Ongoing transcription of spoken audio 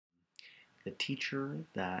The teacher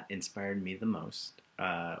that inspired me the most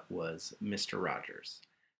was Mr. Rogers.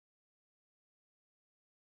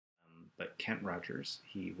 But Kent Rogers,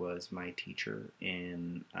 he was my teacher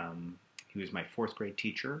he was my fourth grade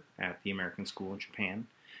teacher at the American School in Japan.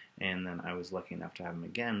 And then I was lucky enough to have him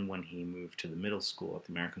again when he moved to the middle school at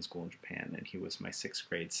the American School in Japan, and he was my sixth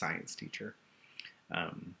grade science teacher.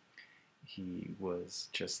 Um, he was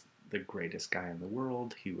just the greatest guy in the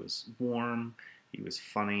world. He was warm, he was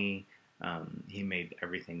funny, he made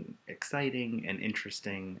everything exciting and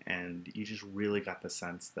interesting, and you just really got the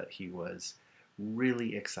sense that he was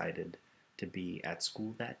really excited to be at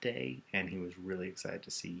school that day, and he was really excited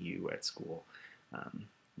to see you at school,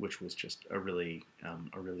 which was just a really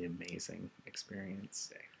amazing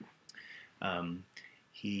experience. Um,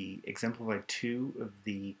 he exemplified two of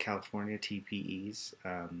the California TPEs,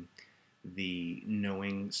 the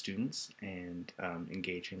knowing students and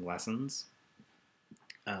engaging lessons.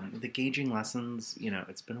 The gauging lessons,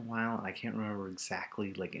 it's been a while and I can't remember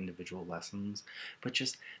exactly like individual lessons, but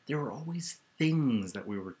just there were always things that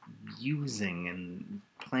we were using and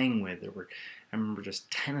playing with. I remember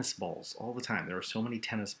just tennis balls all the time. There were so many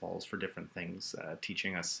tennis balls for different things,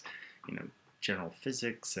 teaching us, you know, general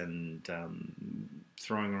physics and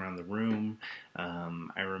throwing around the room.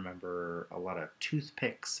 I remember a lot of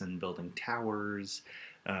toothpicks and building towers,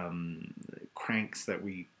 cranks that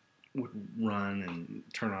we would run and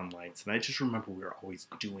turn on lights. And I just remember we were always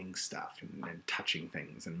doing stuff and touching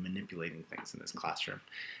things and manipulating things in this classroom.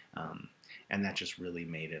 Um, and that just really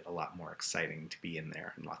made it a lot more exciting to be in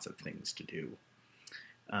there and lots of things to do.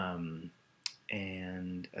 Um,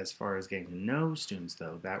 and as far as getting to know students,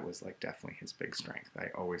 though, that was like definitely his big strength. I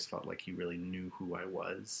always felt like he really knew who I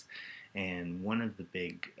was. And one of the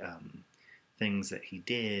big things that he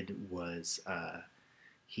did was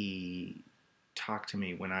he talked to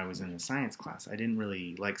me when I was in a science class. I didn't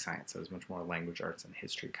really like science. I was much more a language arts and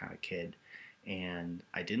history kind of kid. And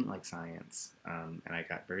I didn't like science, and I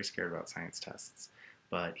got very scared about science tests.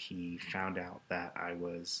 But he found out that I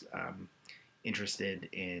was interested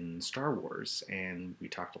in Star Wars, and we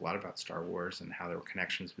talked a lot about Star Wars and how there were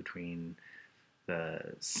connections between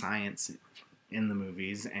the science in the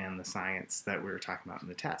movies and the science that we were talking about in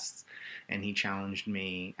the tests. And he challenged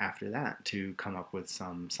me after that to come up with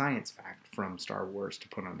some science fact from Star Wars to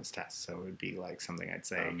put on his test. So it would be like something I'd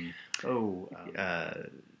say,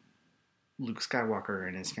 Luke Skywalker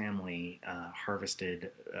and his family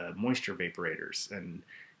harvested moisture vaporators, and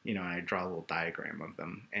I draw a little diagram of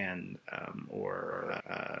them. And or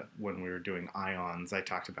when we were doing ions, I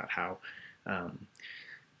talked about how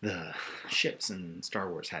the ships in Star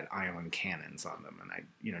Wars had ion cannons on them, and I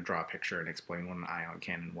draw a picture and explain what an ion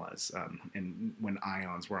cannon was, and when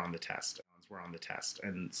ions were on the test.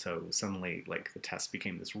 And so suddenly, like, the test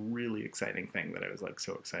became this really exciting thing that I was like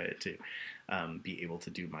so excited to be able to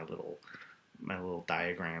do my little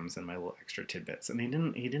diagrams and my little extra tidbits. And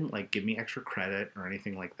he didn't like give me extra credit or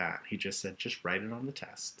anything like that. He just said, just write it on the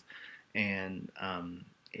test. And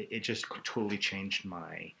it just totally changed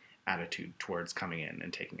my attitude towards coming in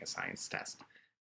and taking a science test.